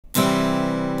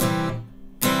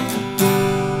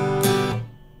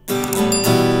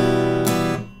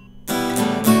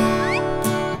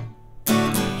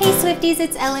Swifties,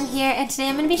 it's Ellen here, and today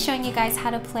I'm going to be showing you guys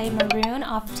how to play Maroon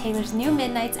off of Taylor's new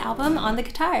Midnights album on the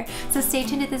guitar. So stay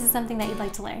tuned if this is something that you'd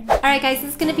like to learn. Alright guys,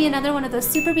 this is going to be another one of those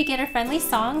super beginner friendly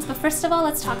songs, but first of all,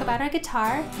 let's talk about our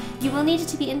guitar. You will need it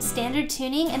to be in standard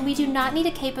tuning, and we do not need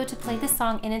a capo to play this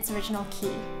song in its original key.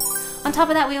 On top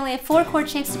of that, we only have 4 chord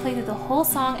shapes to play through the whole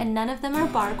song, and none of them are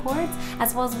bar chords,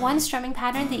 as well as 1 strumming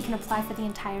pattern that you can apply for the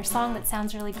entire song that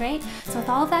sounds really great. So with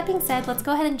all of that being said, let's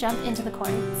go ahead and jump into the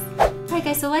chords. Alright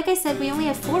guys, so like I said, we only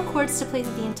have 4 chords to play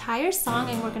through the entire song,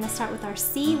 and we're going to start with our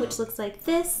C, which looks like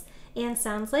this and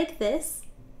sounds like this.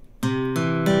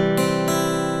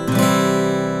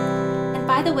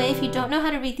 By the way, if you don't know how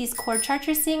to read these chord charts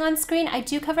you're seeing on screen, I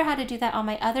do cover how to do that on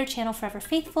my other channel, Forever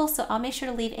Faithful, so I'll make sure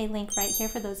to leave a link right here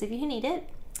for those of you who need it.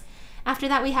 After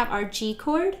that, we have our G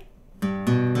chord.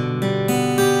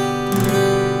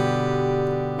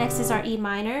 Next is our E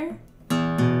minor.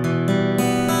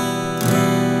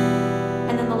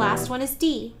 And then the last one is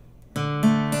D.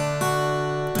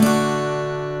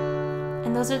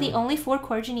 And those are the only 4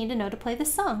 chords you need to know to play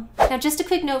this song. Now just a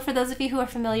quick note for those of you who are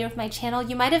familiar with my channel,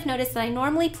 you might have noticed that I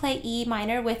normally play E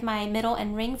minor with my middle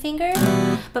and ring finger,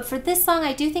 but for this song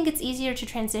I do think it's easier to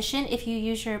transition if you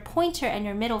use your pointer and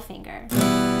your middle finger.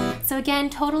 So again,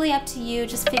 totally up to you,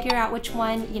 just figure out which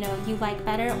one you like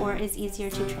better or is easier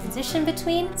to transition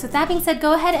between. So with that being said,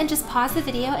 go ahead and just pause the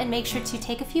video and make sure to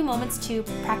take a few moments to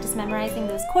practice memorizing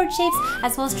those chord shapes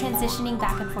as well as transitioning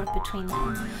back and forth between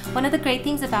them. One of the great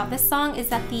things about this song is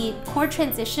that the chord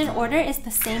transition order is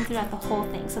the same throughout the whole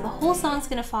thing. So the whole song is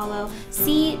going to follow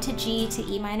C to G to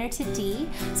E minor to D.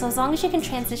 So as long as you can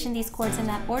transition these chords in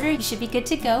that order, you should be good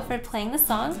to go for playing the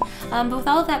song. But with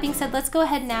all of that being said, let's go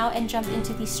ahead now and jump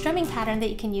into the strumming pattern that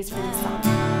you can use for this song.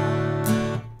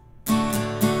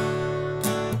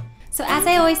 So as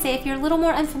I always say, if you're a little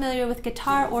more unfamiliar with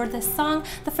guitar or this song,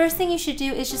 the first thing you should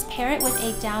do is just pair it with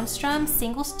a down strum,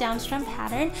 single down strum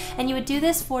pattern, and you would do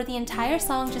this for the entire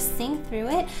song, just sing through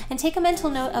it, and take a mental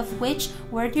note of which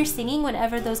word you're singing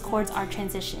whenever those chords are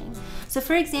transitioning. So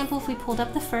for example, if we pulled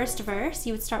up the first verse,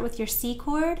 you would start with your C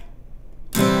chord.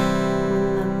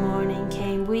 When the morning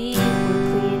came, we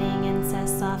were cleaning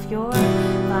incest off your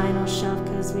vinyl shelf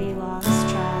cause we lost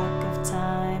track of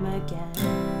time again.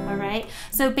 Alright,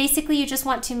 so basically you just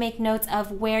want to make notes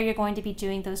of where you're going to be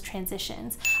doing those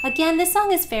transitions. Again, this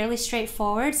song is fairly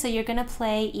straightforward, so you're going to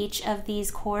play each of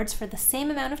these chords for the same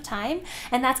amount of time,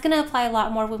 and that's going to apply a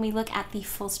lot more when we look at the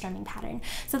full strumming pattern.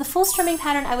 So the full strumming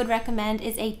pattern I would recommend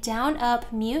is a down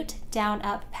up mute down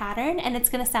up pattern, and it's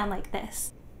going to sound like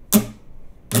this.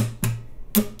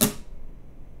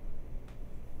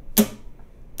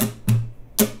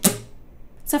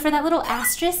 So for that little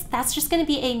asterisk, that's just going to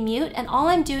be a mute, and all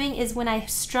I'm doing is when I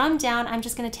strum down, I'm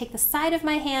just going to take the side of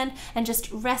my hand and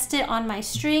just rest it on my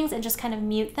strings and just kind of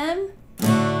mute them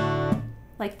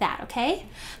like that, okay?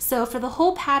 So for the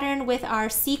whole pattern with our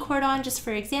C chord on, just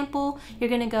for example, you're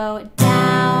going to go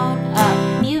down,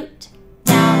 up, mute,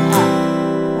 down,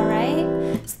 up, all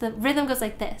right? So the rhythm goes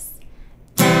like this.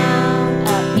 Down,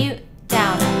 up, mute,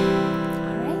 down, up.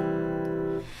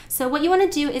 So what you want to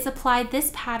do is apply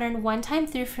this pattern 1 time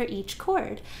through for each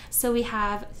chord. So we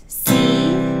have C, G,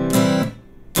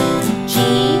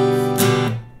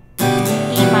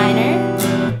 E minor,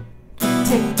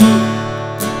 to D.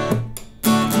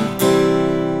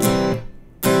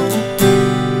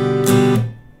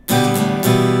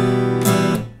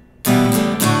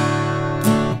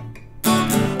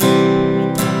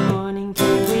 Morning to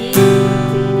we,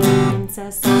 cleaning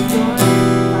incest off your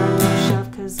vinyl shelf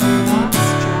cause we lost.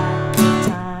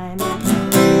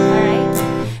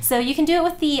 So you can do it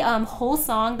with the whole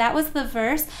song. That was the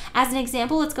verse. As an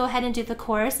example, let's go ahead and do the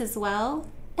chorus as well.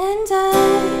 And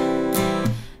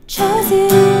I chose you,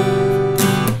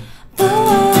 the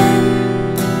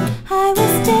one I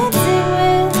was dancing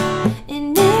with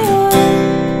in New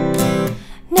York.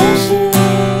 No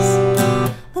shoes,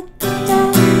 looking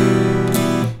down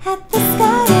at the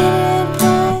sky and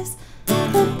eyes,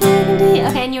 the burgundy.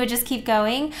 Okay, and you would just keep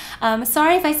going.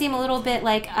 Sorry if I seem a little bit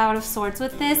like out of sorts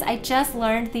with this. I just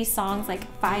learned these songs like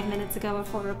 5 minutes ago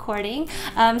before recording.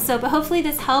 But hopefully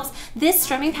this helps. This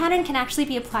strumming pattern can actually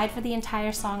be applied for the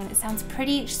entire song, and it sounds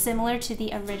pretty similar to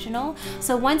the original.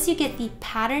 So once you get the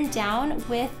pattern down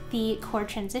with the chord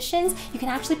transitions, you can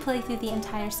actually play through the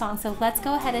entire song. So let's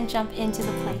go ahead and jump into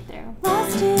the playthrough.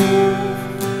 Lost you,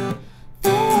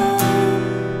 the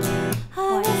one,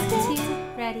 1, 2,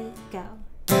 ready, go.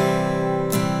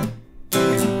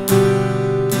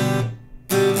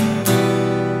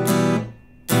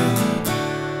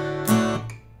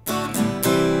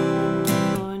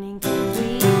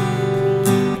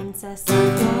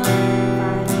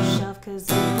 Shelf 'cause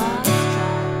I lost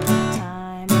track of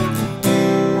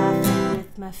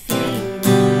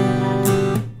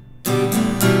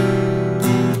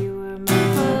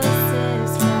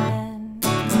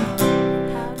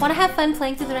have fun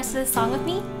playing through the rest of the song with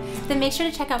me? Then make sure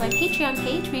to check out my Patreon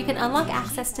page where you can unlock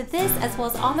access to this as well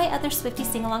as all my other Swiftie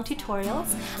sing-along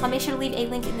tutorials. I'll make sure to leave a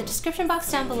link in the description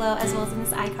box down below as well as in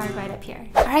this iCard right up here.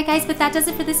 Alright guys, but that does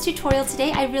it for this tutorial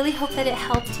today. I really hope that it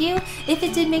helped you. If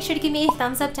it did, make sure to give me a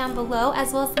thumbs up down below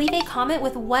as well as leave a comment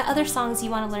with what other songs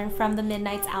you want to learn from the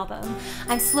Midnights album.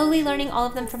 I'm slowly learning all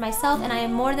of them for myself and I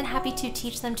am more than happy to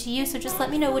teach them to you, so just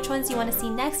let me know which ones you want to see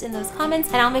next in those comments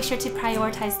and I'll make sure to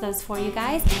prioritize those for you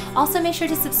guys. Also make sure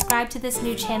to subscribe to this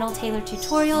new channel, Taylor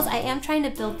Tutorials. I am trying to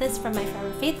build this from my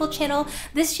Forever Faithful channel.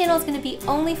 This channel is going to be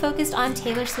only focused on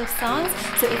Taylor Swift songs,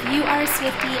 so if you are a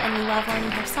Swiftie and you love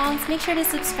learning her songs, make sure to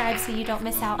subscribe so you don't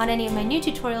miss out on any of my new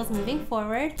tutorials moving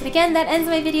forward. But again, that ends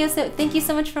my video, so thank you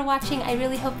so much for watching. I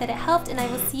really hope that it helped and I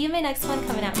will see you in my next one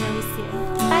coming out really soon.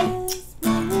 Bye!